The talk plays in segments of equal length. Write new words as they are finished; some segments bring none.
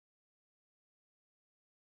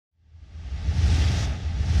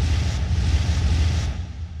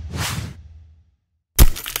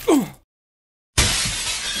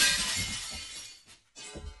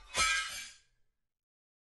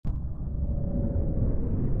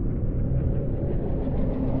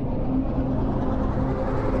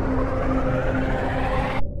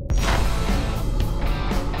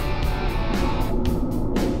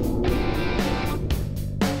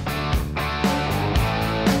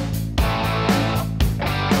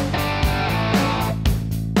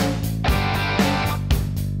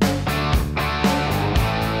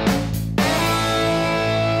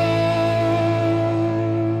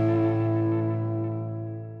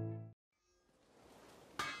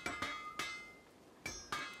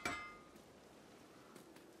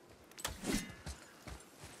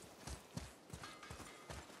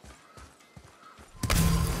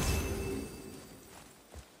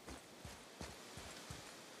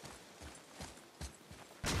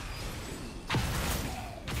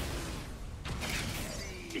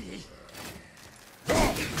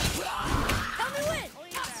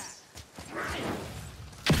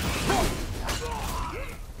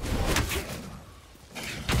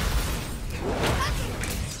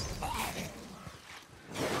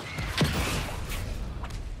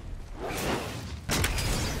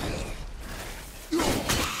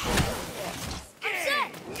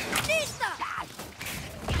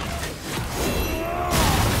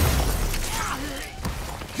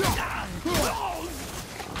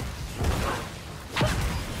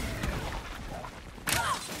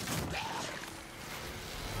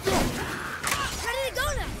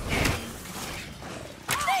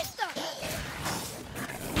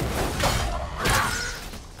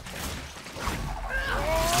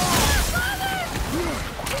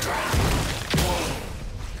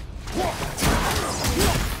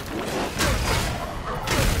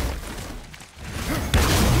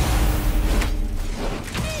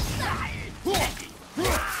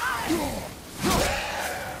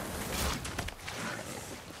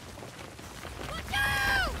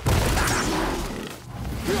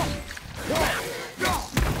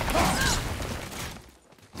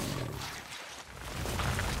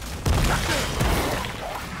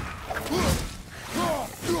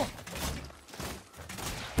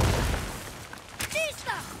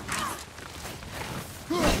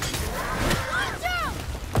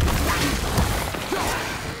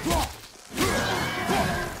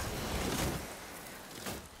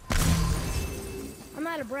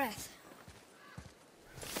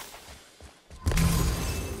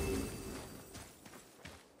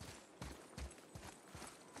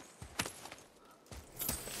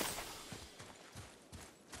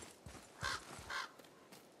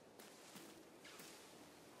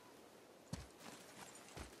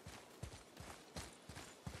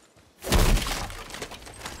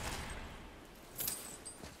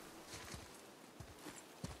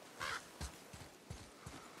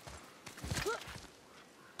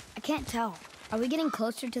can't tell. Are we getting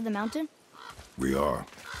closer to the mountain? We are.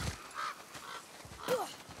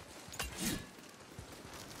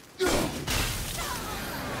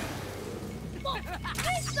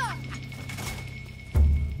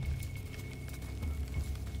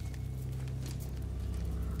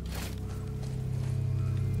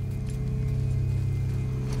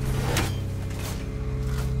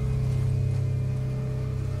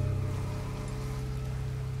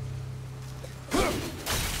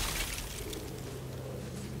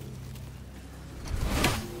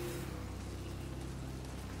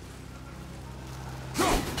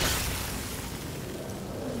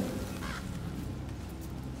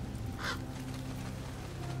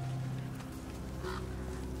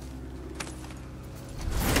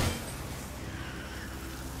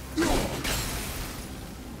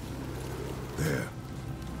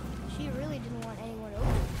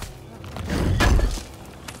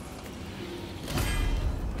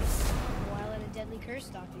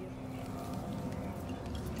 Stop you.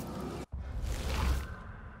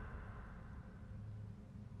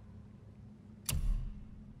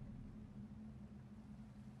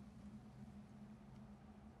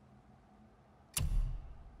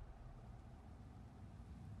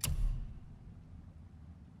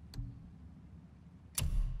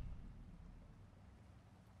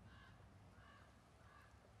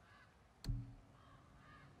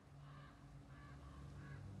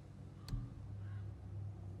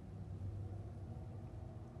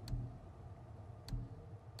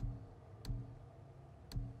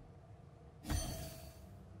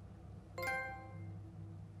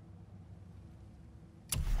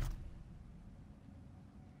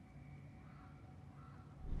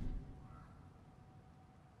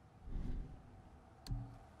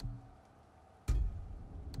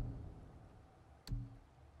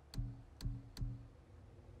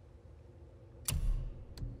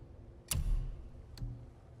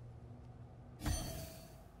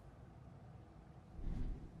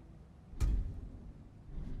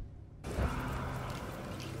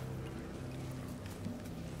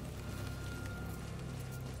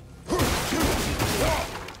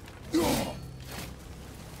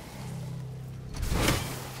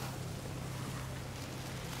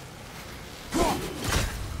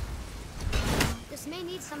 This may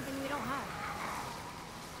need something we don't have.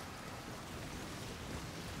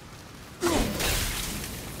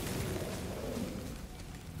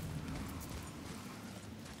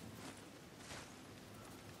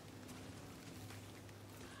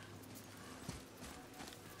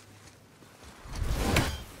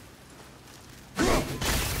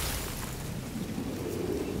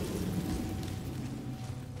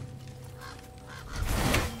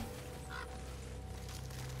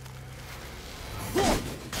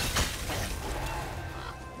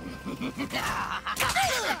 We've got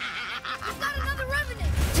another revenant!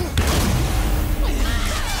 Watch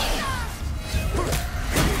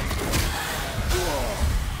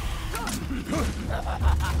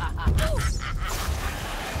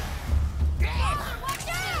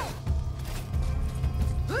out!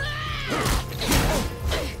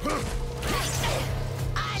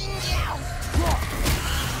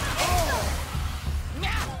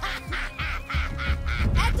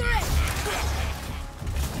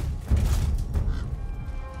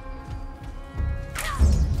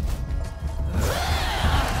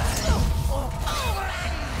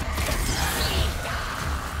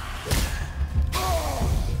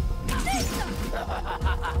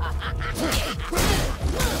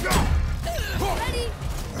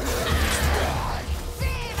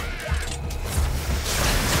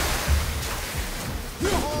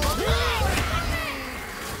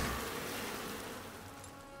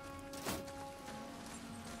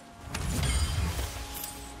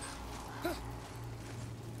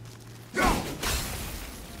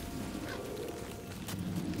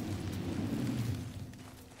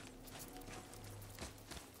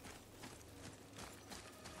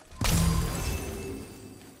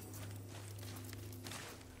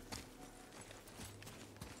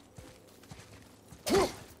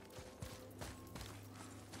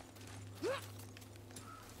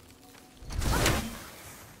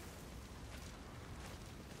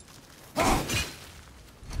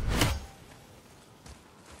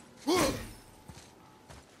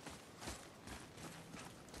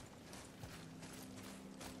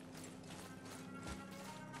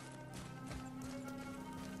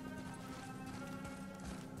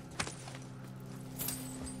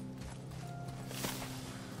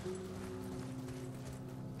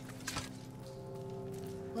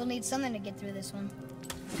 We'll need something to get through this one.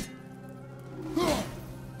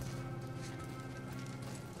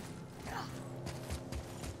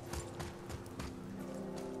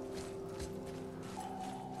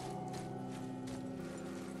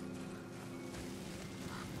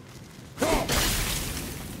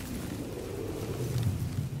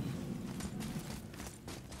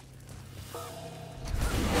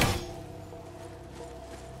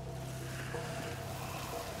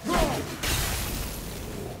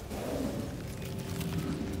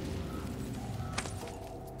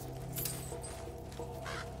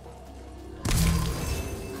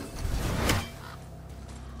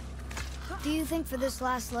 think for this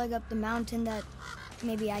last leg up the mountain that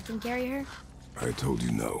maybe I can carry her? I told you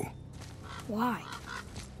no. Why?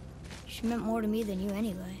 She meant more to me than you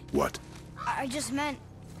anyway. What? I just meant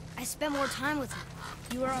I spent more time with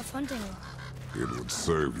you. You were off hunting a lot. It would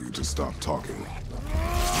serve you to stop talking.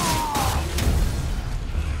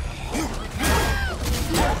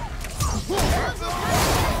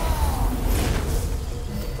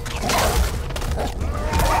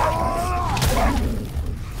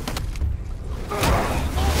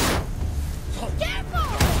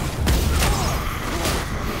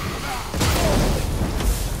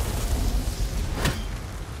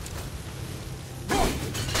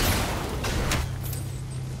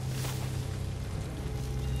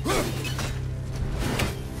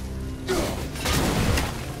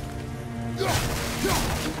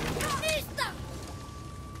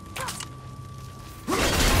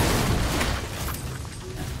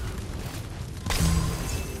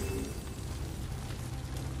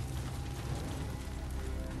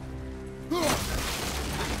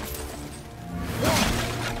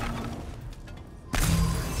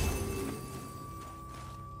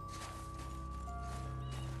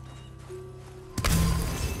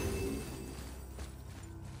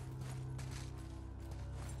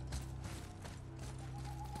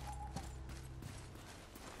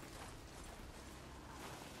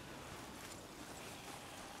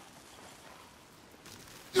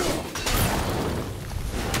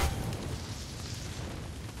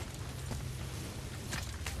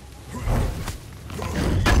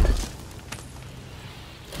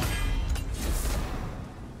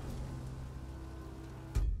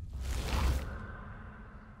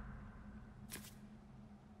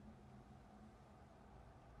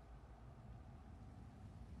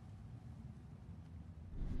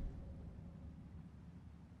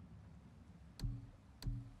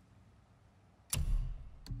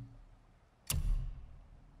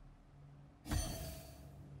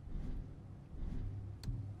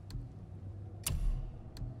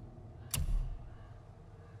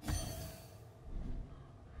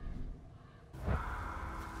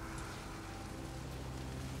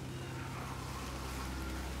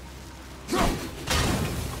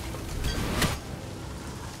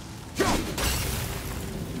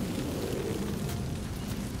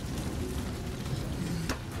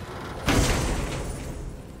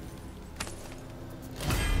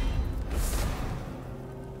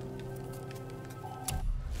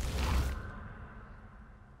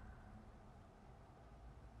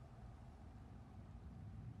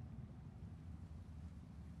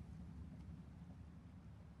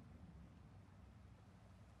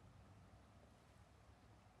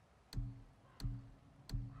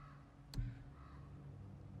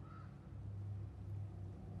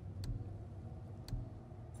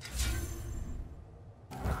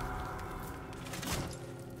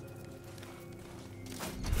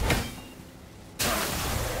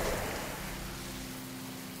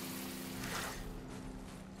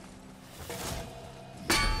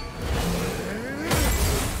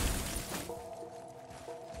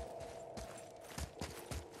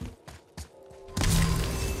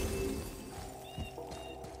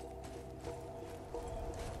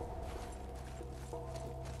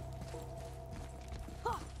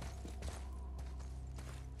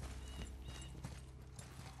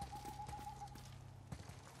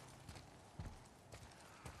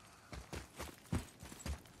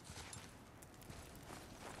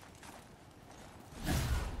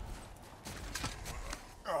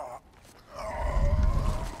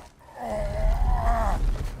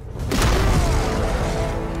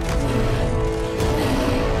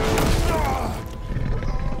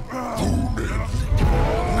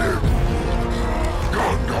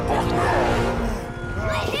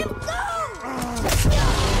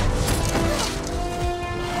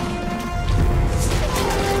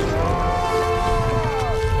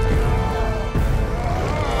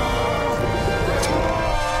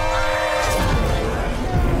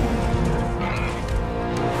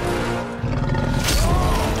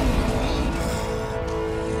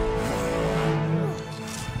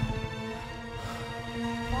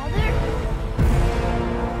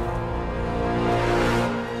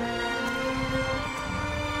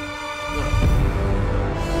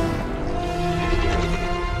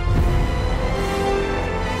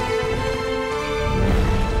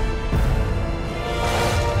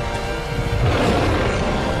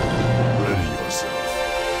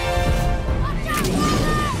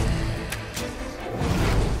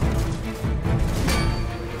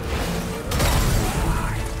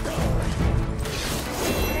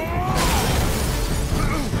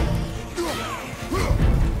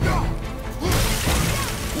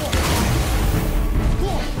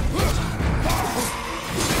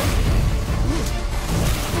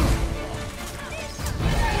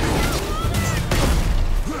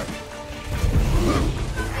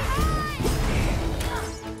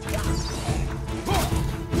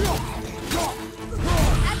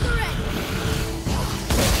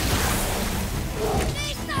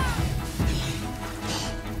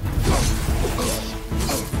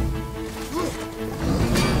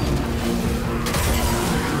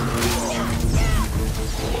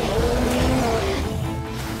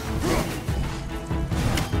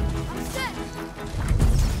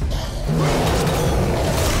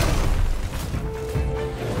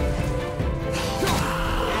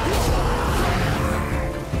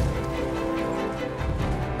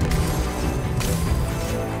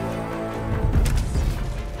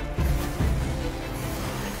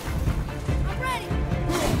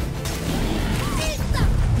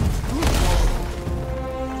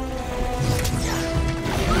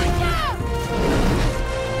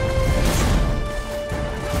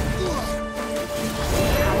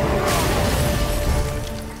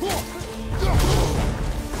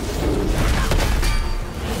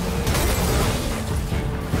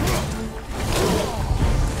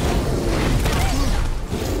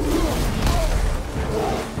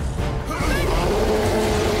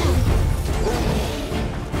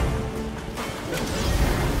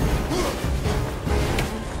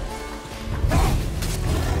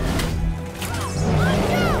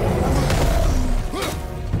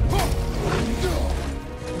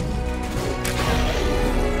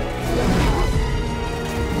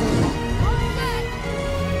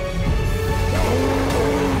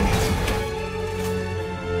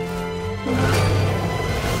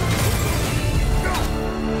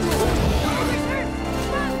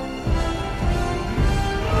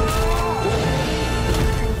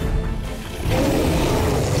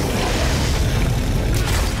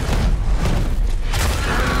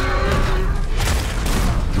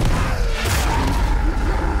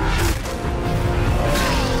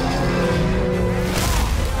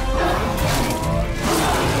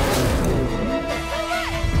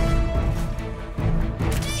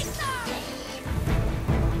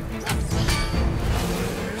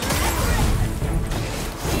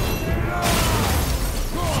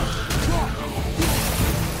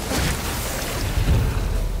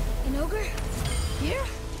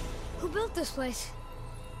 This place.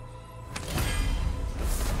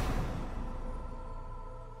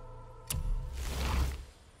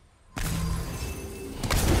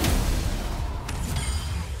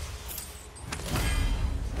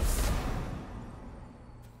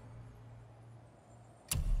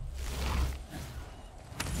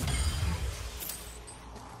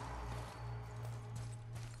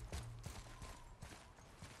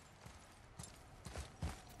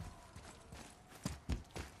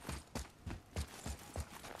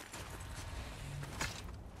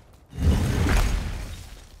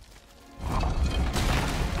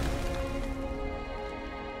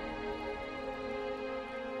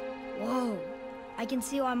 I can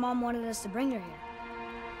see why Mom wanted us to bring her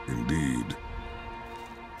here. Indeed.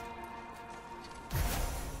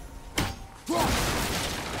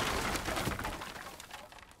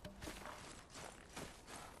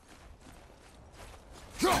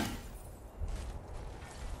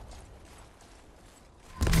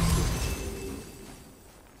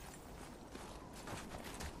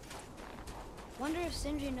 Wonder if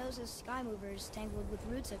Sindri knows his sky mover is tangled with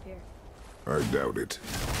roots up here. I doubt it.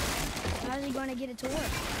 How's he gonna get it to work?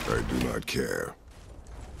 I do not care.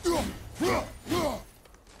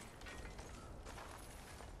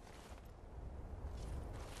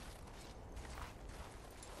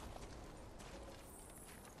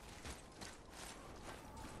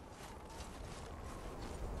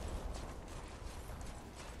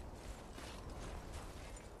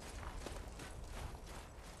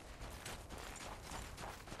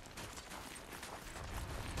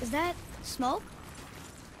 Is that smoke?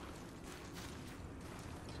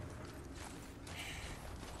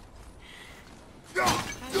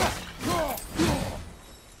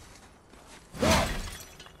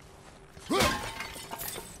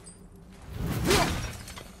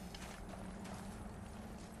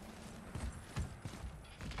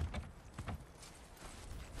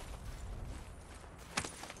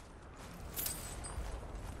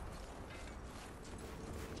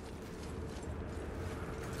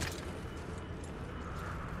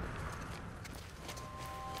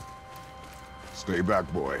 Stay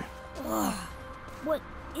back, boy. Ugh. What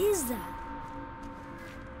is that?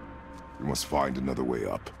 We must find another way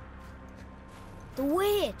up. The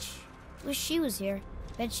witch! Wish she was here.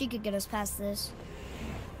 Bet she could get us past this.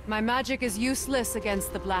 My magic is useless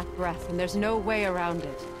against the Black Breath, and there's no way around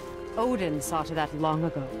it. Odin saw to that long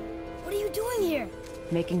ago. What are you doing here?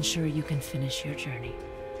 Making sure you can finish your journey.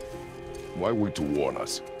 Why wait to warn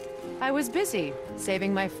us? I was busy,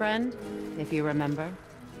 saving my friend, if you remember.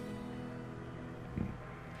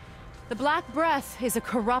 The Black Breath is a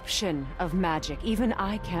corruption of magic even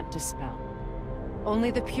I can't dispel.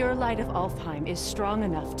 Only the pure light of Alfheim is strong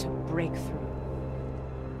enough to break through.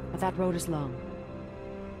 But that road is long.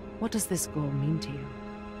 What does this goal mean to you?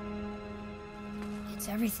 It's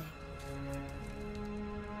everything.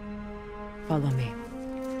 Follow me.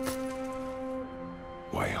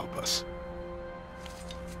 Why help us?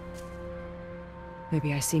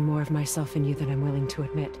 Maybe I see more of myself in you than I'm willing to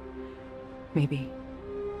admit. Maybe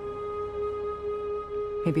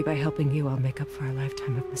by helping you, I'll make up for a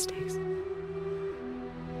lifetime of mistakes.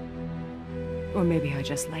 Or maybe I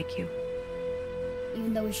just like you.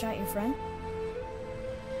 Even though we shot your friend?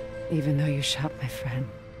 Even though you shot my friend,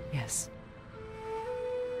 yes.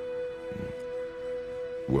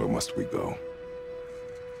 Where must we go?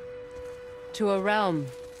 To a realm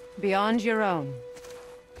beyond your own.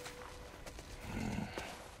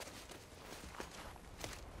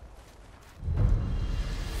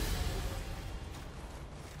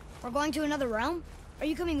 We're going to another realm? Are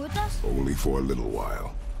you coming with us? Only for a little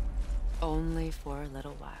while. Only for a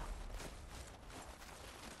little while.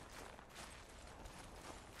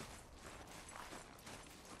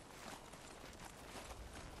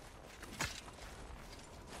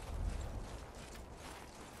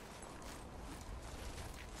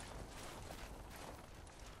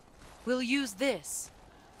 We'll use this.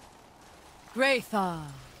 Graythaw.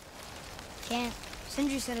 Can't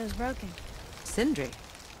Sindri said it was broken. Sindri?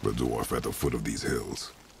 The dwarf at the foot of these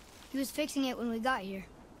hills. He was fixing it when we got here.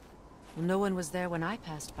 Well, no one was there when I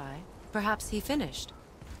passed by. Perhaps he finished.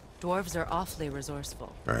 Dwarves are awfully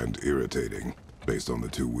resourceful. And irritating, based on the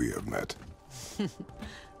two we have met.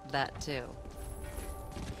 That too.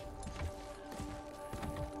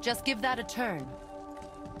 Just give that a turn.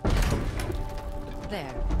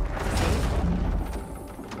 There. See?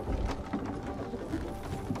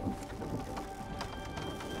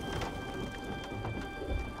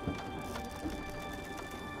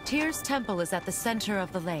 Tyr's temple is at the center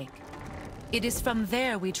of the lake. It is from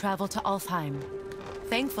there we travel to Alfheim.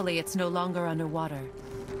 Thankfully, it's no longer underwater.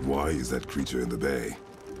 Why is that creature in the bay?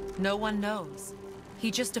 No one knows.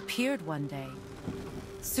 He just appeared one day.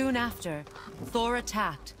 Soon after, Thor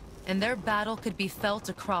attacked, and their battle could be felt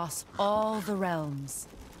across all the realms.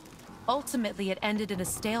 Ultimately, it ended in a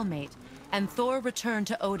stalemate, and Thor returned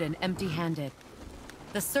to Odin empty-handed.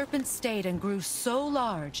 The serpent stayed and grew so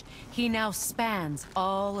large, he now spans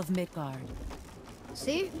all of Midgard.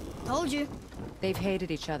 See? Told you. They've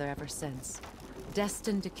hated each other ever since.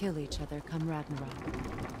 Destined to kill each other come Ragnarok.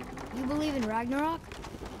 You believe in Ragnarok?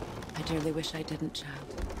 I dearly wish I didn't,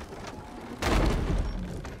 child.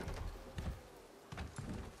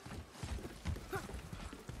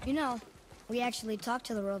 You know, we actually talked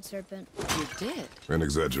to the world serpent. You did? An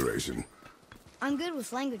exaggeration. I'm good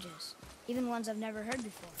with languages, even ones I've never heard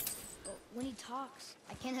before. But when he talks,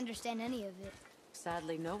 I can't understand any of it.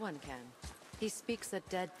 Sadly, no one can. He speaks a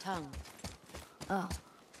dead tongue. Oh.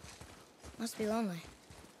 Must be lonely.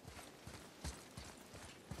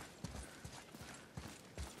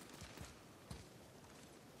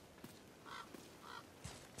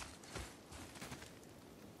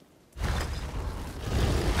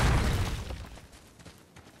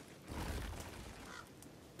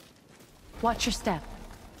 Watch your step.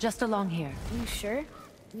 Just along here. You sure?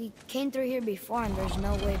 We came through here before and there's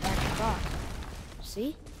no way back across.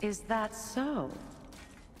 See? Is that so?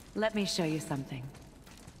 Let me show you something.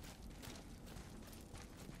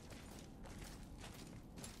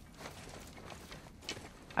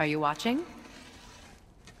 Are you watching?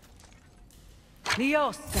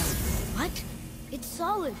 Liosta! What? It's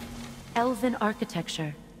solid. Elven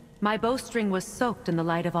architecture. My bowstring was soaked in the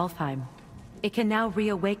light of Alfheim. It can now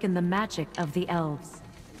reawaken the magic of the elves.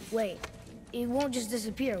 Wait, it won't just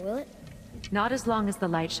disappear, will it? Not as long as the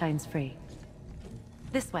light shines free.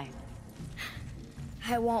 This way.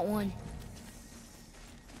 I want one.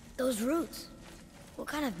 Those roots. What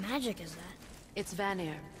kind of magic is that? It's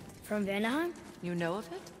Vanir. From Vanaheim? You know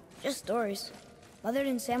of it? Just stories. Mother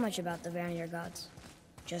didn't say much about the Vanir gods.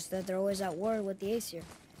 Just that they're always at war with the Aesir.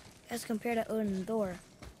 As compared to Odin and Thor,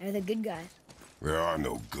 they're the good guys. There are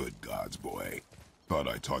no good gods, boy. Thought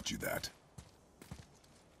I taught you that.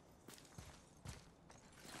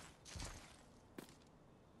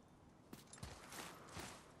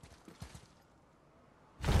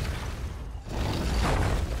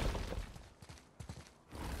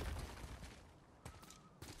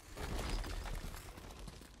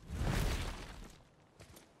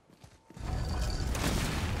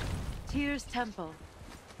 Tyr's temple.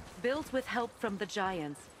 Built with help from the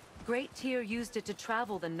giants, Great Tyr used it to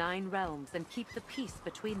travel the 9 realms and keep the peace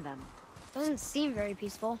between them. Doesn't seem very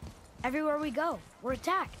peaceful. Everywhere we go, we're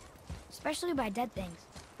attacked. Especially by dead things.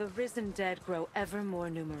 The risen dead grow ever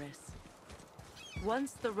more numerous.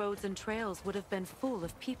 Once the roads and trails would have been full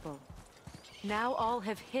of people. Now all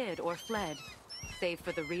have hid or fled, save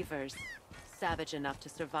for the Reavers, savage enough to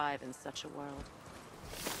survive in such a world.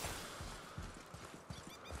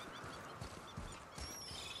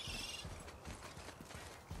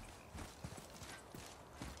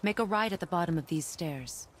 Make a right at the bottom of these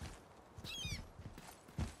stairs.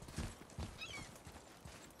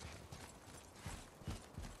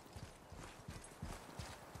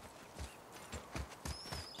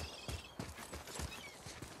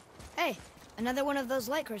 Hey, another one of those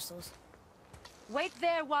light crystals. Wait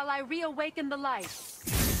there while I reawaken the light.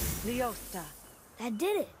 Liosta. That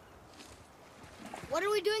did it. What are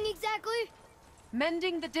we doing exactly?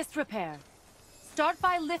 Mending the disrepair. Start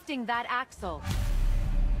by lifting that axle.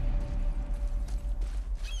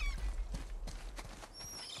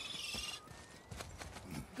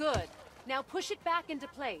 Good. Now push it back into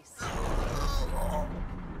place.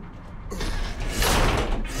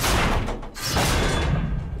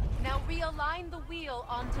 Now realign the wheel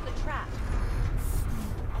onto the track.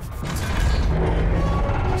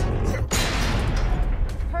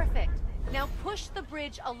 Perfect. Now push the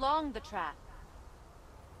bridge along the track.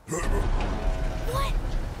 What?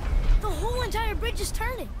 The whole entire bridge is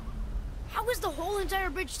turning. How is the whole entire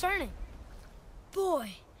bridge turning? Boy,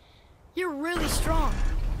 You're really strong.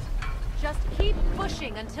 Just keep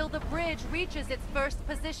pushing until the bridge reaches its first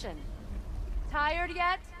position. Tired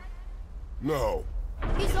yet? No.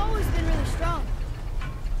 He's always been really strong.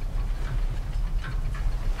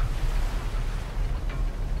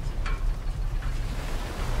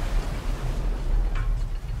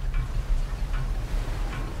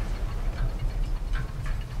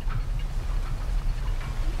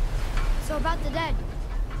 So about the dead.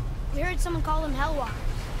 We heard someone call them Hellwalkers.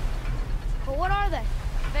 But what are they?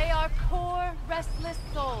 They are poor, restless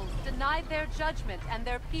souls, denied their judgment and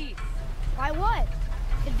their peace. By what?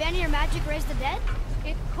 Could Vanir magic raise the dead?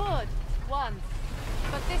 It could, once.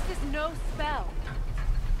 But this is no spell.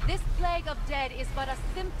 This plague of dead is but a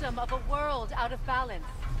symptom of a world out of balance.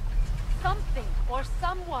 Something or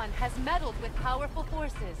someone has meddled with powerful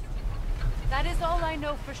forces. That is all I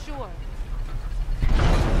know for sure.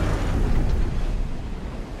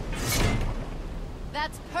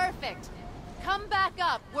 That's perfect. Come back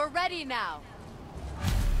up. We're ready now.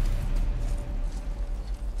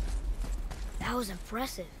 That was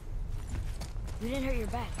impressive. You didn't hurt your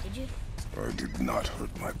back, did you? I did not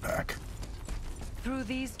hurt my back. Through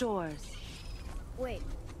these doors. Wait,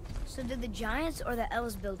 so did the giants or the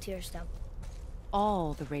elves build Tyr's temple?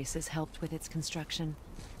 All the races helped with its construction.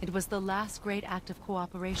 It was the last great act of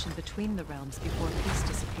cooperation between the realms before peace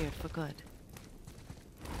disappeared for good.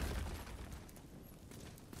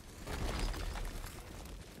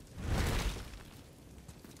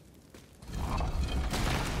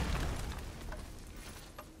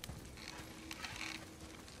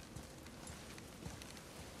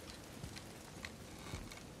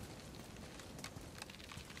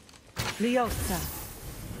 Lyosa.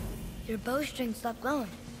 Your bowstring stopped glowing.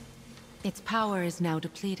 Its power is now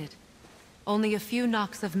depleted. Only a few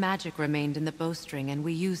knocks of magic remained in the bowstring, and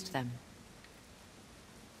we used them.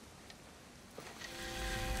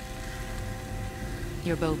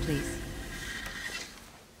 Your bow, please.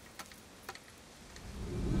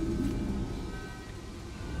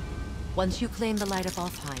 Once you claim the light of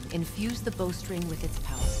Alfheim, infuse the bowstring with its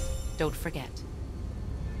power. Don't forget.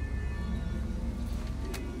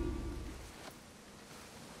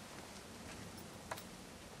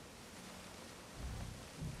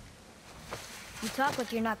 You talk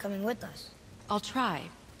like you're not coming with us. I'll try,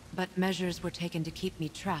 but measures were taken to keep me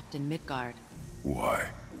trapped in Midgard. Why?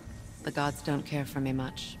 The gods don't care for me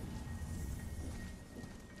much.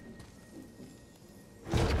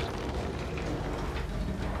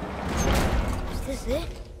 Is this it?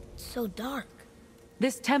 It's so dark.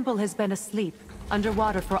 This temple has been asleep,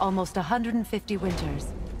 underwater for almost 150 winters.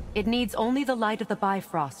 It needs only the light of the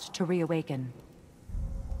Bifrost to reawaken.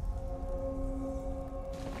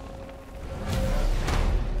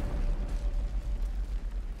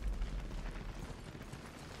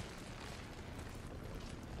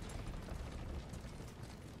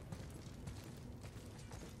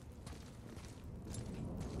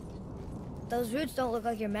 Those roots don't look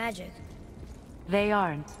like your magic. They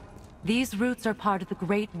aren't. These roots are part of the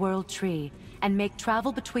Great World Tree, and make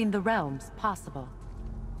travel between the realms possible.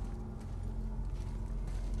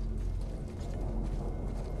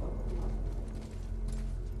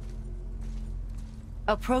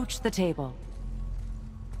 Approach the table.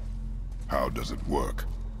 How does it work?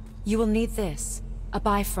 You will need this, a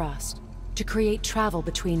Bifrost, to create travel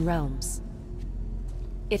between realms.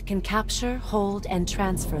 It can capture, hold, and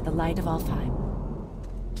transfer the light of Alfheim.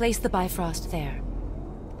 Place the Bifrost there.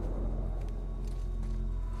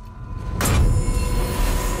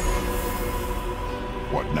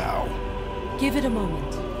 What now? Give it a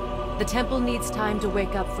moment. The temple needs time to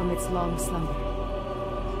wake up from its long slumber.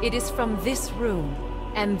 It is from this room,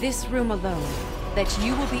 and this room alone, that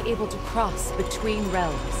you will be able to cross between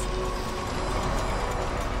realms.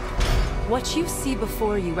 What you see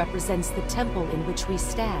before you represents the temple in which we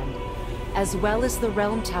stand, as well as the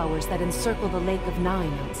realm towers that encircle the Lake of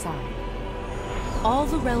Nine outside. All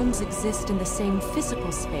the realms exist in the same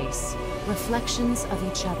physical space, reflections of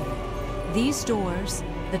each other. These doors,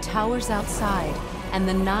 the towers outside, and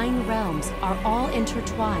the 9 realms are all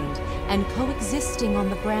intertwined and coexisting on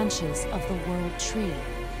the branches of the World Tree,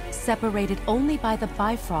 separated only by the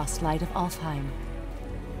Bifrost light of Alfheim.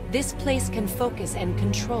 This place can focus and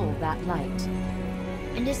control that light.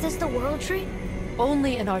 And is this the World Tree?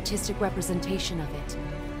 Only an artistic representation of it.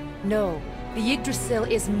 No, the Yggdrasil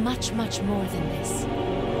is much, much more than this.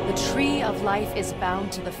 The Tree of Life is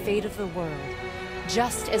bound to the fate of the world,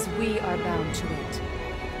 just as we are bound to it.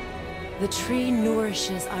 The tree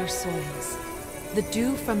nourishes our soils. The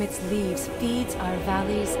dew from its leaves feeds our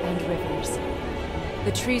valleys and rivers.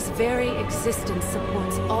 The tree's very existence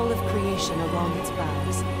supports all of creation along its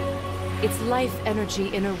boughs. It's life energy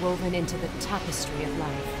interwoven into the tapestry of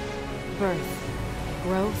life. Birth,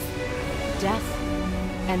 growth, death,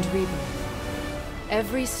 and rebirth.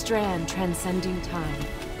 Every strand transcending time,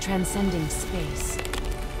 transcending space.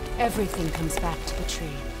 Everything comes back to the tree.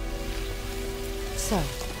 So,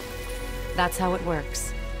 that's how it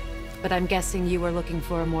works. But I'm guessing you were looking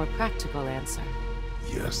for a more practical answer.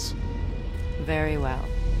 Yes. Very well.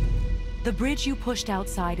 The bridge you pushed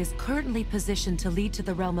outside is currently positioned to lead to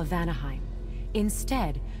the realm of Vanaheim.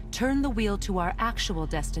 Instead, turn the wheel to our actual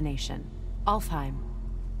destination, Alfheim.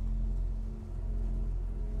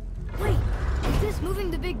 Wait, is this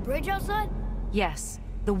moving the big bridge outside? Yes,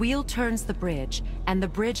 the wheel turns the bridge, and the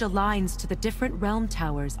bridge aligns to the different realm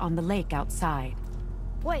towers on the lake outside.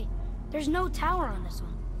 Wait, there's no tower on this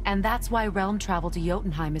one. And that's why realm travel to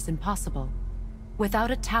Jotunheim is impossible.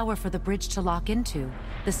 Without a tower for the bridge to lock into,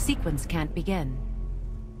 the sequence can't begin.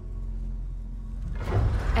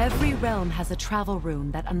 Every realm has a travel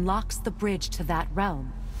rune that unlocks the bridge to that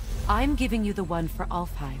realm. I'm giving you the one for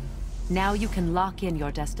Alfheim. Now you can lock in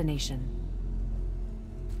your destination.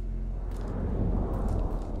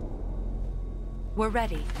 We're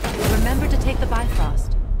ready. Remember to take the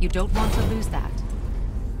Bifrost. You don't want to lose that.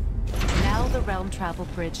 Now the realm travel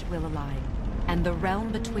bridge will align, and the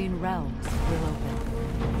realm between realms will open.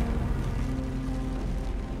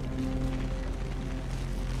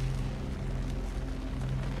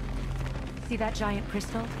 See that giant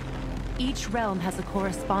crystal? Each realm has a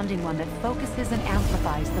corresponding one that focuses and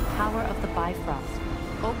amplifies the power of the Bifrost,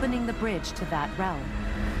 opening the bridge to that realm.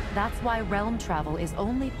 That's why realm travel is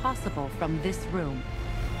only possible from this room.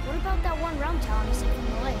 What about that one realm tower missing from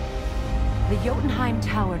the lake? The Jotunheim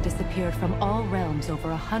Tower disappeared from all realms over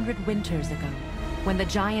 100 winters ago, when the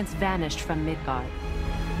giants vanished from Midgard.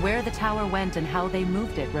 Where the tower went and how they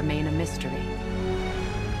moved it remain a mystery.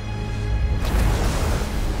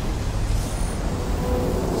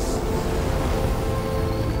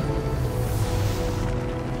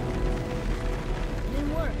 It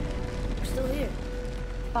didn't work. We're still here.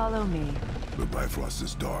 Follow me. The Bifrost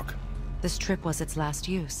is dark. This trip was its last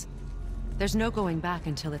use. There's no going back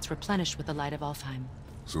until it's replenished with the light of Alfheim.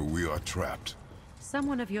 So we are trapped.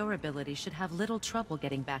 Someone of your ability should have little trouble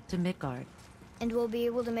getting back to Midgard. And we'll be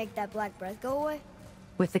able to make that black breath go away?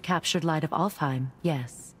 With the captured light of Alfheim,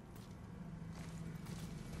 yes.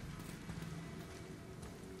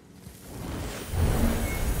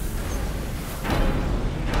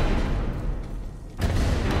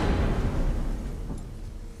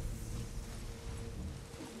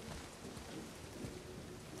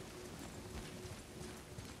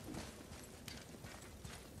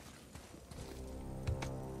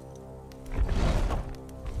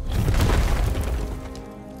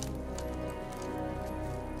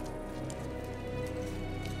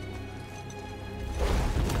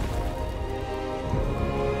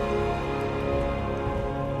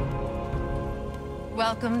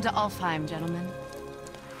 Welcome to Alfheim, gentlemen.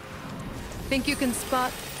 Think you can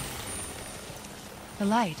spot the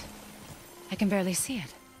light? I can barely see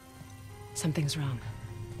it. Something's wrong.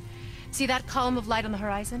 See that column of light on the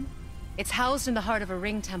horizon? It's housed in the heart of a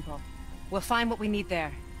ring temple. We'll find what we need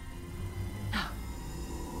there.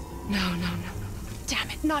 No. Damn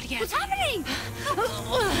it, not yet. What's happening?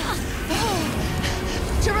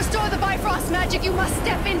 To restore the Bifrost magic, you must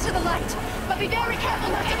step into the light. But be very careful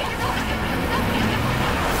not to get caught.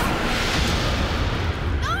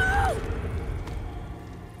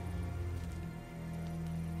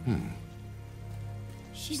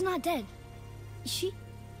 She's not dead. Is she?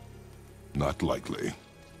 Not likely.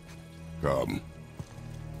 Come.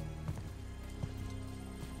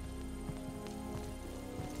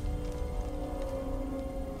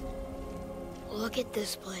 Look at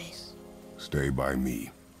this place. Stay by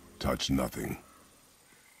me. Touch nothing.